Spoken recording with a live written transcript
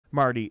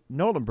Marty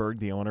Knollenberg,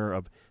 the owner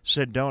of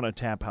Sedona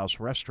Taphouse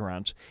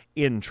Restaurants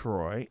in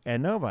Troy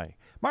and Novi.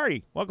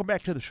 Marty, welcome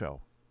back to the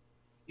show.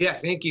 Yeah,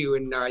 thank you.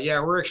 And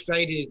yeah, we're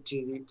excited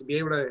to be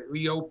able to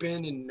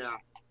reopen, and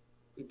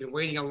we've been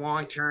waiting a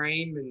long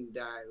time, and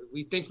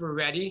we think we're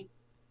ready.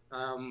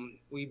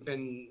 We've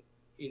been,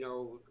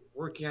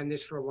 working on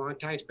this for a long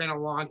time. It's been a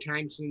long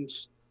time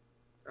since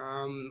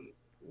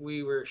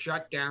we were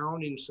shut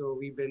down, and so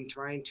we've been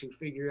trying to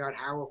figure out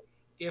how,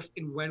 if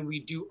and when we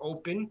do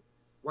open,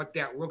 what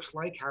that looks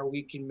like, how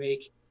we can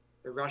make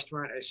the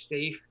restaurant a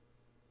safe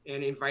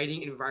and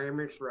inviting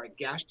environment for our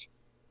guests,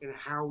 and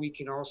how we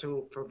can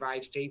also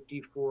provide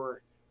safety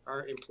for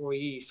our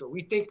employees. So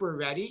we think we're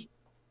ready.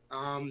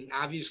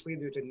 Obviously,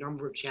 there's a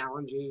number of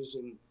challenges,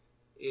 and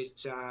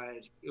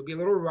it'll be a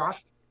little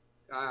rough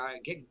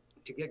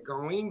get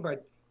going,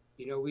 but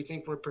we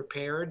think we're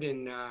prepared,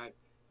 and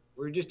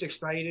we're just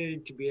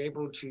excited to be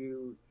able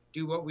to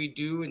do what we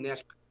do, and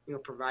that's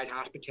provide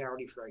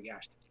hospitality for our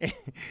guests.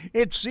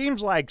 It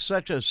seems like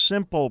such a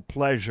simple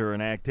pleasure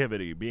and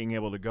activity, being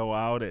able to go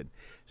out and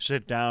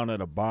sit down at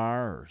a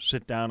bar or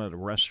sit down at a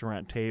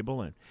restaurant table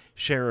and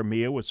share a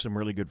meal with some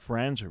really good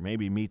friends or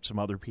maybe meet some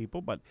other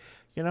people. But,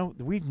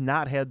 we've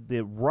not had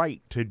the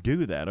right to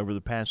do that over the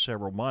past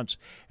several months,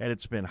 and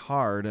it's been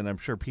hard, and I'm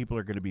sure people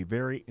are going to be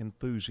very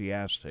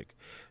enthusiastic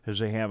as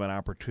they have an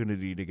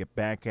opportunity to get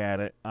back at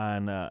it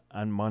on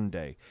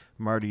Monday.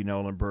 Marty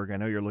Knollenberg, I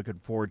know you're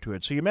looking forward to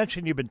it. So you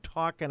mentioned you've been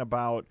talking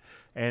about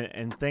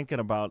and thinking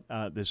about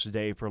this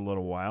day for a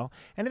little while.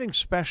 Anything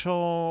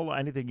special,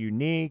 anything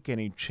unique,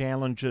 any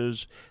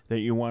challenges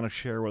that you want to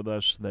share with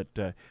us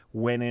that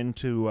went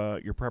into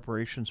your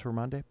preparations for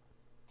Monday?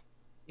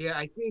 Yeah,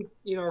 I think,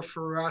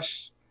 for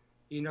us,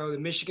 the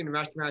Michigan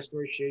Restaurant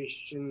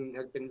Association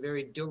has been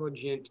very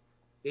diligent.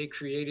 They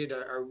created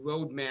a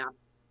roadmap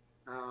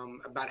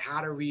about how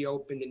to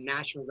reopen. The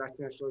National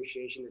Restaurant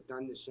Association has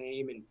done the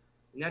same. And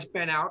that's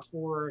been out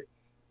for,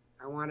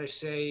 I want to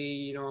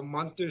say, a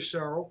month or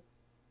so.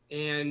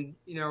 And,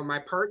 my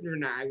partner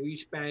and I, we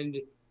spend,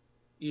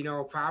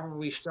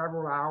 probably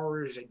several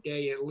hours a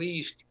day at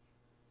least,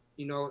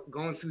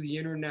 going through the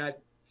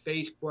internet,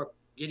 Facebook,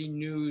 getting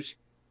news,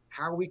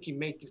 how we can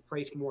make this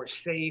place more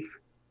safe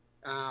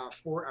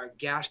for our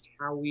guests,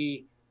 how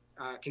we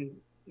can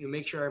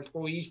make sure our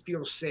employees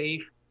feel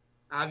safe.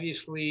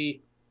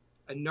 Obviously,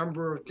 a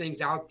number of things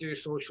out there: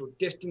 social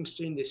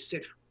distancing, the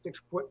 6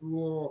 foot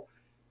rule,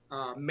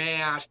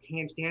 masks,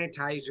 hand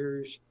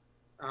sanitizers.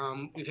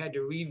 We've had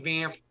to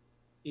revamp,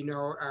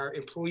 our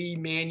employee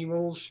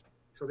manuals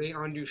so they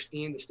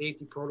understand the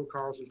safety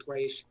protocols in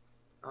place.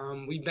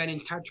 We've been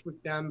in touch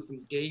with them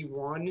from day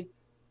one,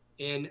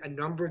 and a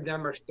number of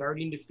them are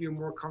starting to feel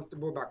more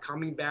comfortable about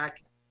coming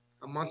back.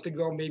 A month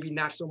ago, maybe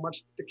not so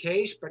much the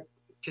case, but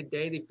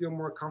today they feel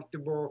more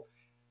comfortable.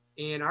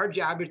 And our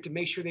job is to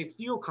make sure they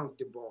feel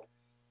comfortable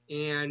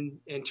and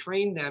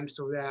train them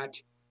so that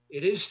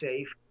it is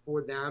safe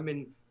for them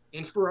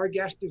and for our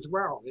guests as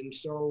well. And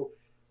so,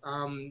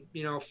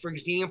 for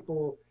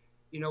example,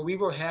 we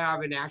will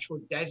have an actual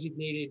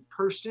designated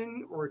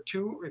person or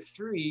 2 or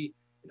 3,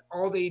 and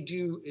all they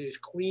do is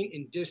clean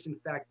and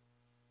disinfect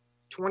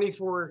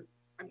 24,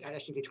 I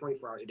shouldn't say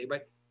 24 hours a day,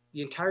 but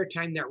the entire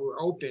time that we're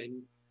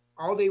open.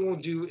 All they will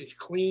do is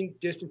clean,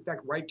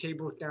 disinfect, wipe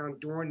tables down,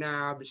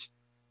 doorknobs,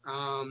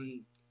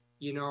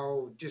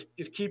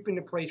 just keeping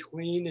the place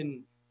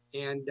clean,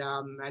 and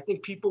I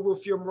think people will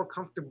feel more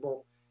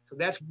comfortable. So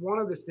that's one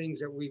of the things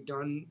that we've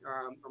done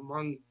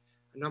among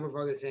a number of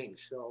other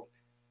things. So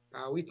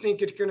we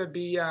think it's going to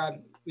be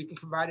we can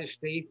provide a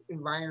safe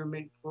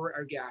environment for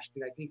our guests,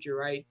 and I think you're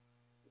right.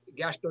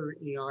 Guests are,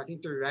 I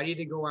think they're ready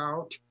to go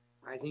out.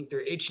 I think they're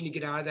itching to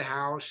get out of the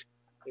house.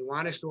 They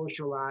want to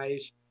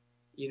socialize,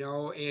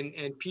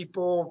 and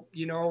people,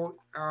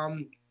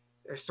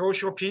 are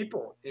social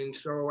people. And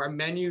so our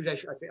menus, I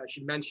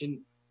should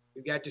mention,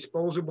 we've got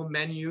disposable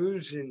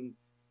menus, and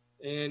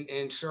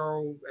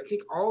so I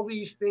think all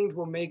these things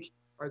will make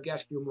our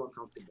guests feel more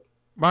comfortable.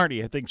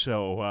 Marty, I think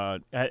so.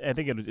 I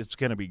think it's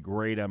going to be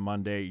great on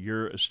Monday.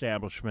 Your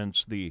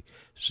establishments, the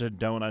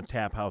Sedona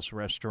Taphouse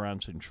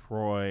Restaurants in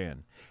Troy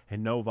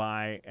and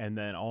Novi, and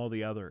then all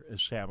the other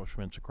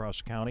establishments across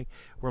the county.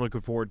 We're looking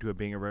forward to it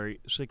being a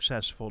very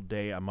successful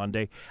day on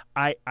Monday.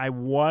 I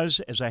was,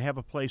 as I have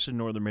a place in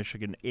northern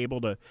Michigan, able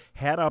to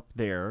head up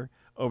there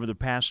over the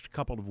past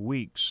couple of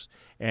weeks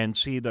and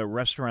see the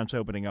restaurants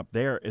opening up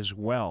there as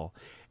well.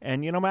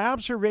 And, my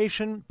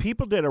observation,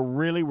 people did a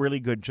really,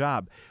 really good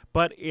job.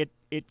 But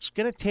it's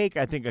going to take,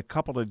 I think, a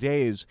couple of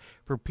days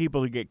for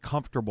people to get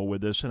comfortable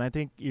with this. And I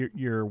think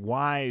you're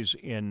wise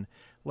in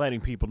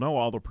letting people know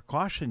all the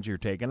precautions you're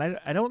taking.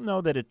 I don't know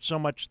that it's so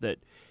much that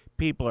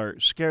people are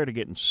scared of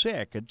getting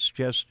sick. It's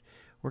just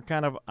we're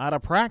kind of out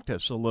of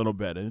practice a little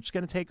bit. And it's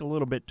going to take a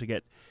little bit to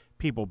get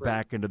people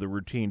back into the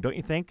routine. Don't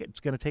you think it's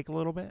going to take a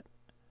little bit?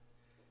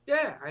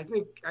 Yeah, I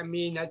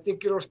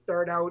think it'll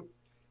start out,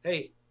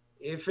 hey,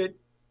 if it,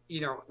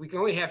 we can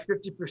only have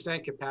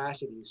 50%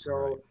 capacity.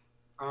 So,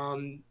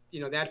 Right.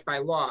 That's by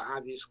law,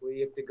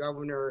 obviously. If the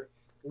governor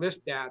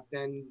lift that,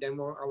 then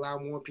we'll allow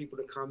more people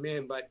to come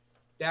in. But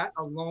that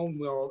alone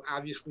will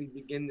obviously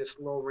begin the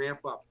slow ramp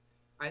up.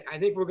 I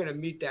think we're going to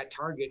meet that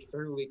target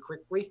fairly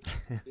quickly.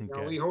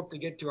 Okay. We hope to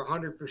get to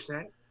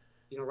 100%,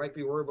 like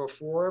we were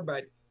before.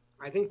 But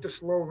I think the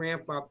slow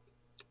ramp up,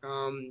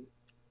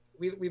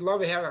 we'd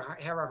love to have a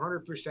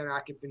 100%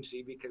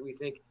 occupancy because we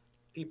think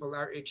people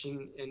are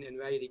itching and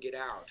ready to get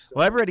out. So,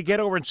 Well, everybody get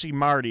over and see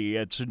Marty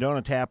at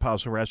Sedona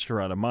Taphouse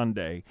Restaurant on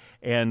Monday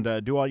and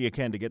do all you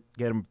can to get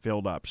them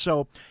filled up.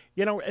 So,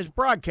 as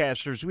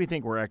broadcasters, we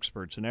think we're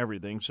experts in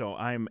everything. So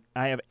I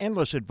have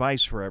endless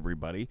advice for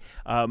everybody.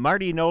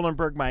 Marty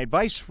Knollenberg, my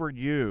advice for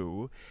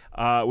you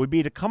would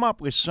be to come up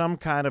with some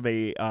kind of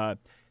a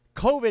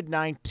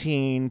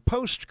COVID-19,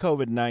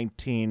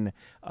 post-COVID-19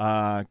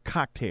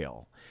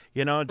 cocktail.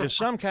 Just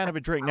some kind of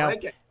a drink. Now,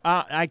 like it.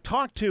 I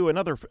talked to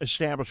another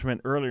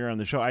establishment earlier on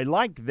the show. I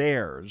like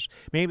theirs.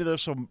 Maybe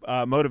this will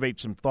motivate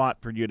some thought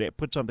for you to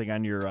put something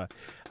on your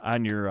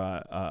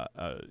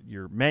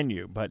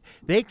menu. But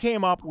they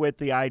came up with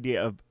the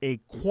idea of a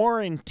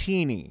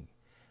quarantini.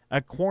 A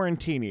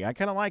quarantini. I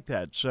kind of like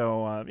that.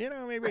 So,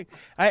 maybe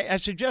I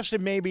suggested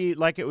maybe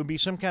like it would be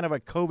some kind of a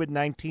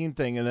COVID-19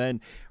 thing. And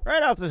then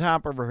right off the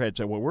top of her head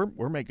said, well,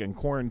 we're making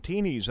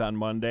quarantinis on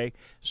Monday.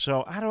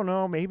 So I don't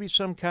know, maybe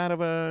some kind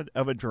of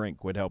a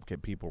drink would help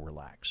get people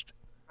relaxed.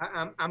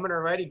 I'm going to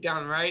write it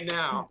down right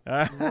now.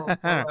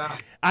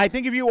 I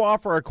think if you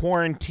offer a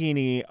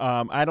quarantini,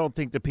 I don't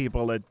think the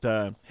people at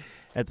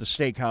the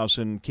steakhouse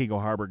in Keego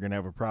Harbor going to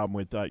have a problem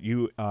with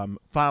you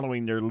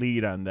following their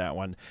lead on that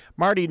one.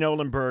 Marty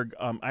Knollenberg,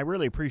 I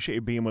really appreciate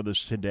you being with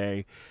us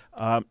today.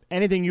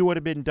 Anything you would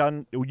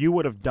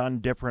have done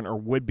different or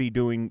would be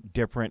doing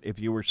different if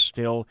you were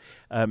still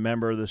a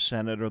member of the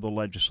Senate or the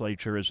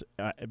legislature, as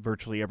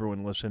virtually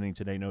everyone listening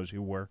today knows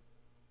you were?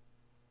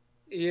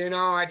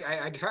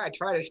 I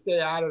try to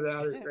stay out of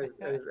that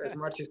as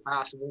much as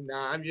possible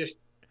now. I'm just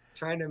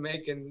trying to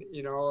make a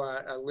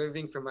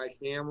living for my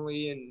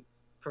family and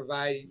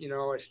provide,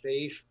 a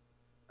safe,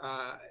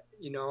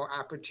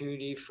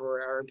 opportunity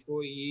for our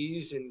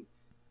employees. And,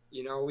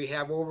 we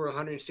have over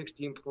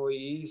 160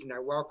 employees and I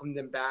welcome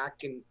them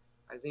back. And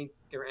I think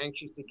they're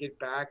anxious to get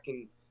back.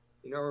 And,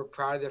 we're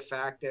proud of the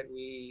fact that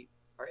we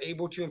are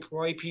able to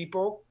employ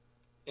people.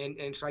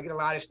 And so I get a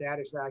lot of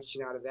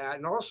satisfaction out of that.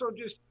 And also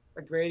just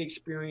a great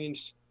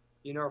experience,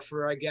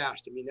 for our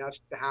guests. I mean,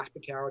 that's the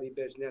hospitality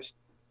business.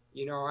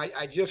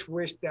 I just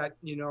wish that,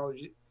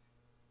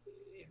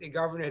 the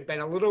governor had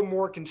been a little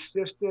more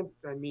consistent.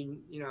 I mean,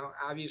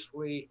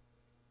 obviously,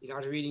 I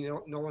was reading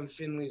Nolan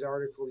Finley's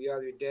article the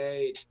other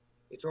day.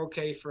 It's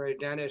okay for a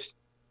dentist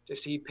to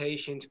see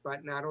patients,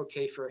 but not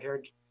okay for a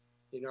hair,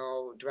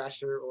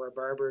 dresser or a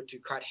barber to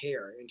cut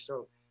hair. And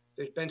so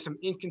there's been some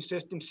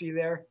inconsistency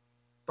there,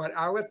 but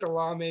I'll let the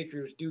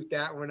lawmakers duke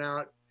that one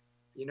out.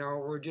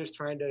 We're just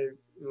trying to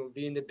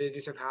be in the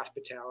business of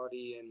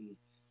hospitality and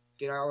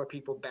get all the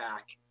people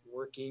back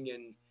working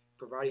and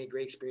providing a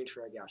great experience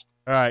for our guests.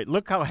 All right.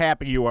 Look how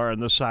happy you are on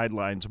the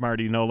sidelines,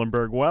 Marty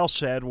Knollenberg. Well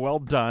said. Well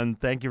done.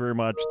 Thank you very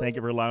much. Thank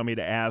you for allowing me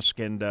to ask.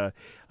 And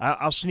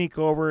I'll sneak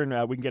over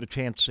and we can get a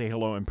chance to say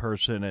hello in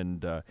person.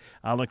 And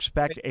I'll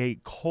expect a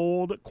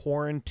cold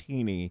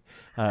quarantini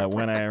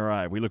when I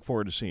arrive. We look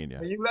forward to seeing you.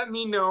 You let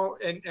me know,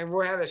 and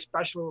we'll have a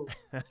special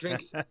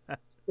drink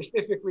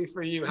specifically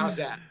for you. How's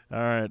that? All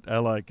right. I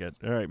like it.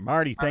 All right.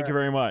 Marty, thank you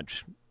very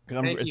much.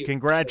 Thank you.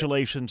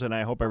 Congratulations, and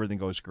I hope everything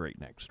goes great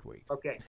next week. Okay.